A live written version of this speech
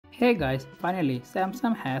Hey guys, finally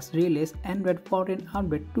Samsung has released Android 14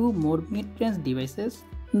 update to more mid-range devices.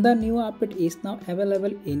 The new update is now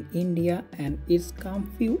available in India and it's come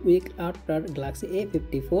few weeks after Galaxy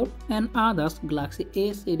A54 and others Galaxy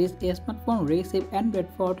A series smartphone received Android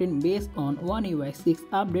 14 based on One UI 6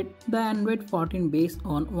 update. The Android 14 based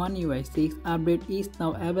on One UI 6 update is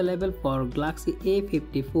now available for Galaxy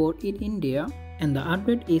A54 in India, and the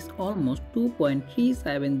update is almost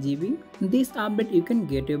 2.37 GB. This update you can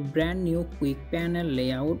get a brand new quick panel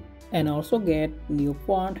layout and also get new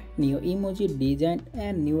font, new emoji design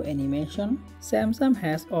and new animation. Samsung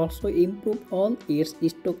has also improved all its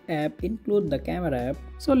stock app include the camera app.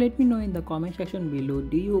 So let me know in the comment section below,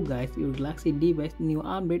 do you guys use Galaxy device new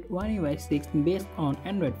update One UI 6 based on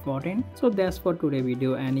Android 14? So that's for today's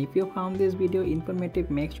video, and if you found this video informative,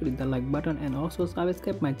 make sure to hit the like button and also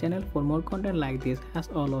subscribe my channel for more content like this. As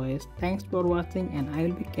always, thanks for watching and I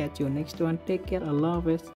will be catch you next one. Take care, Allah Hafiz.